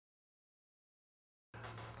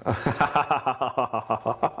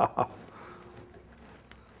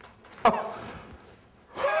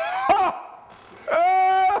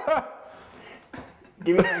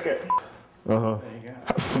Give me like a... Uh-huh. There you go.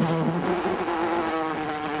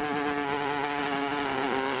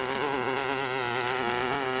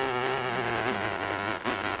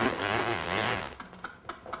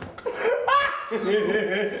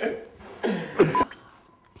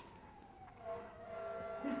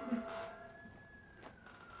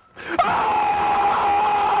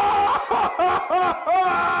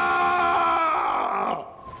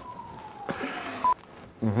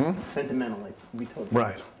 Mm-hmm. Sentimental, like we told you.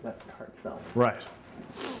 Right. That's heartfelt. Right.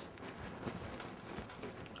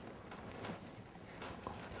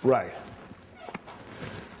 Right.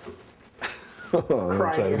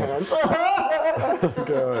 Crying in your hands.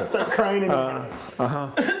 Start crying in your hands.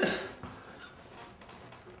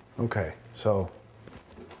 Okay, so.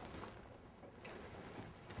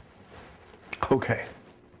 Okay.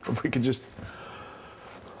 If we could just.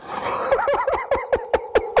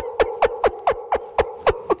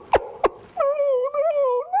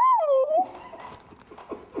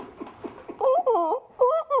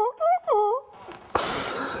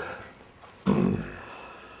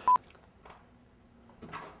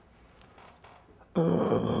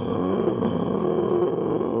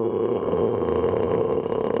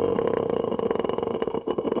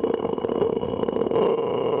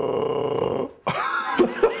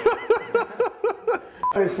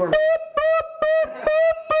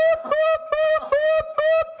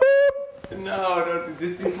 No,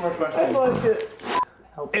 just do some more questions. I like it.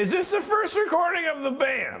 Is this the first recording of the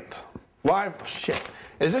band? Live? Shit.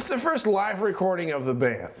 Is this the first live recording of the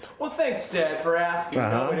band? Well, thanks, Dad, for asking.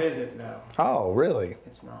 No, it isn't, no. Oh, really?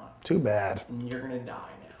 It's not. Too bad. And you're gonna die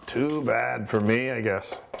now. Too bad for me, I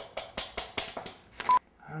guess.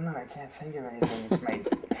 I don't know, I can't think of anything. It's my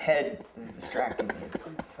head is distracting me.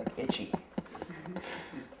 It's like itchy.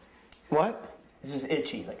 What? It's just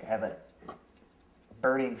itchy. Like I have a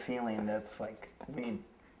burning feeling that's like we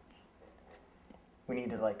need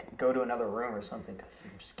to like go to another room or something because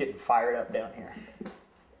I'm just getting fired up down here.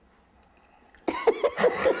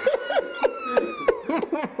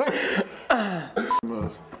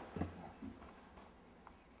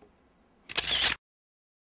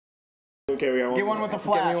 Okay, we got one. Get one with the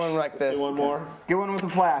flash. Give me one like this. Do one more. Get one with the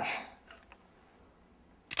flash.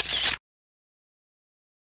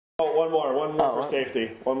 Oh, one more for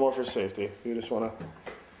safety. One more for safety. If you just want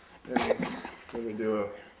to maybe do a.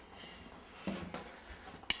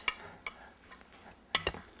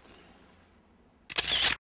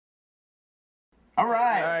 All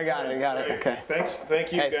right. I got it. Okay.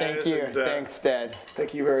 Thank you, Hey, guys. thank you. And, Thanks, Dad.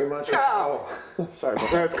 Thank you very much. Ow. Oh, sorry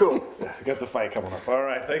about that. That's cool. Yeah, I got the fight coming up. All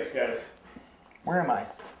right, thanks, guys. Where am I?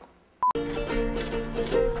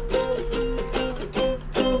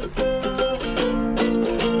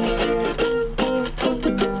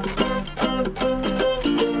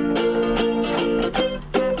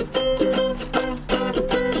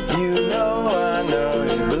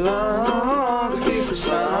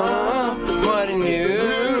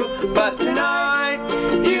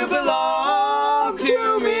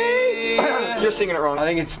 Singing it wrong. I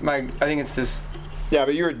think it's this. Yeah,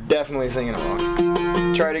 but you were definitely singing it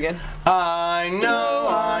wrong. Try it again. I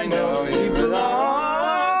know you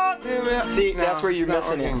belong to me. See, that's where you're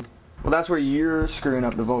missing it. Well, that's where you're screwing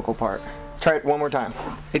up the vocal part. Try it one more time.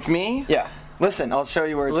 It's me? Yeah. Listen, I'll show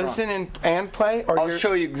you where it's wrong. Listen and play? Or I'll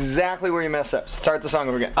show you exactly where you mess up. Start the song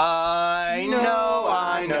over again. I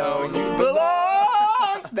know you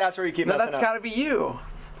belong. That's where you keep messing up. No, that's gotta be you.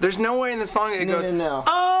 There's no way in the song that it goes, no.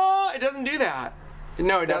 Oh, it doesn't do that.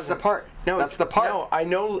 No, it doesn't. That's the part. No, that's the part. No, I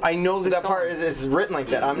know this that song. part is it's written like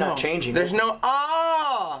that. I'm not changing There's it. no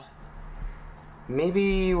ah.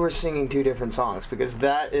 Maybe we're singing two different songs because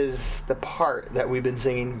that is the part that we've been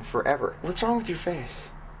singing forever. What's wrong with your face?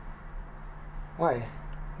 Why?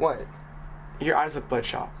 What? Your eyes look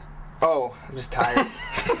bloodshot. Oh, I'm just tired.